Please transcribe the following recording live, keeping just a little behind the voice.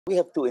we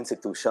have two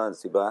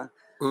institutions, diba?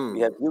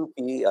 We have UP,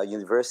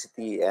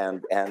 university,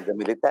 and the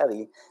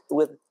military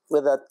with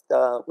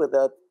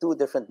two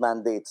different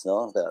mandates.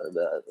 No,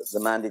 the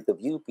mandate of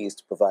UP is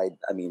to provide,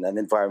 I mean, an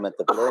environment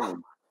of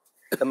learning.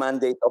 The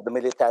mandate of the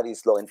military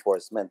is law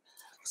enforcement.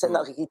 Kasi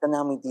nakikita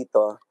namin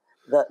dito,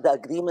 the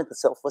agreement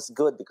itself was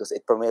good because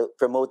it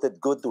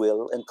promoted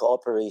goodwill and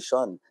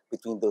cooperation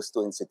between those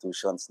two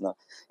institutions. No?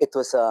 It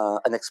was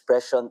an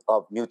expression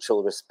of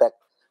mutual respect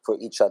for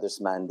each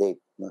other's mandate.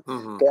 No?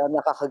 Kaya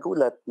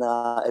nakakagulat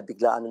na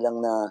biglaan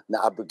lang na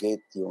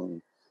abrogate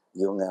yung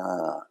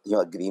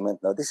agreement.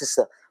 No? This is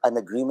an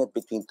agreement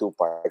between two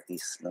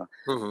parties. No?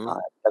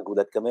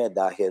 Nagulat kami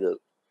dahil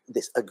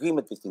this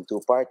agreement between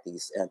two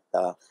parties and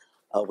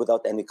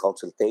without any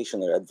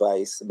consultation or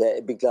advice,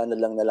 bigla na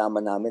lang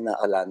nalaman namin na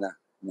alana.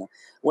 No?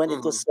 When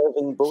it was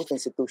serving both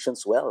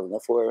institutions well, no,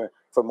 for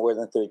more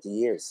than 30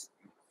 years.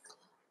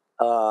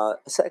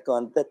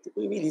 Second, that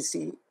we really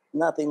see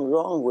nothing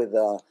wrong with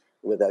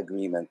the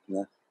agreement.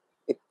 No?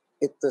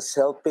 It was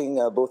helping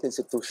both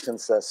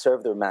institutions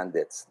serve their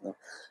mandates. No?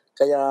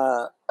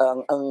 Kaya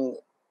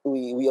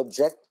we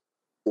object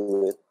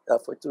to it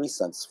for two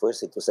reasons.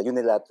 First, it was a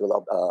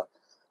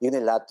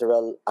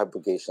unilateral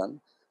abrogation.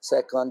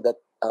 Second, that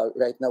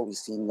right now we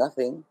see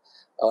nothing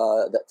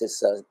that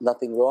is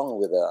nothing wrong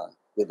with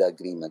the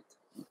agreement.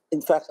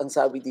 In fact, ang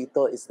sabi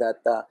dito is that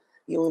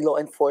yung law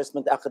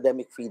enforcement,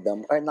 academic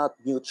freedom are not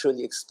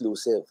mutually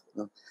exclusive.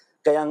 No?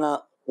 Kaya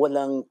nga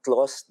walang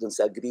clause dun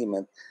sa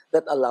agreement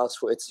that allows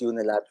for its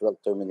unilateral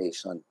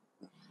termination.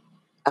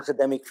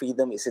 Academic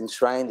freedom is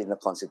enshrined in the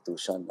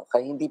Constitution. No?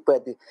 Kaya hindi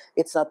pwede,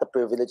 it's not a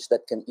privilege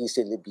that can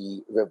easily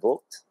be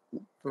revoked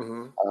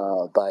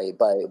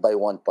by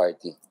one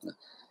party.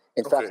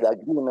 In fact, the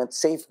agreement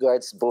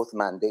safeguards both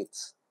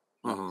mandates.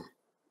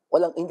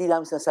 Hindi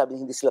namin sinasabi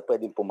hindi sila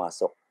pwedeng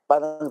pumasok.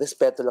 Parang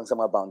respeto lang sa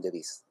mga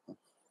boundaries.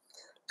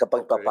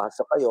 Kapag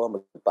papasok kayo,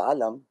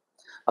 magpaalam,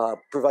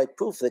 provide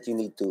proof that you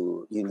need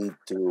to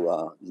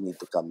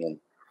come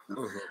in.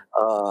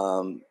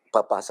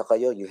 Papasok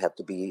kayo, you have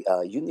to be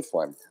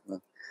uniformed.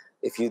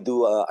 If you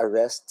do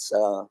arrests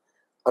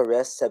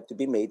have to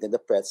be made in the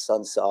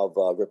presence of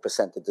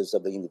representatives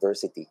of the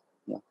university.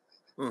 No?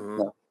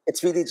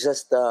 It's really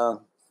just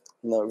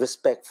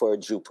respect for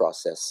due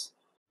process.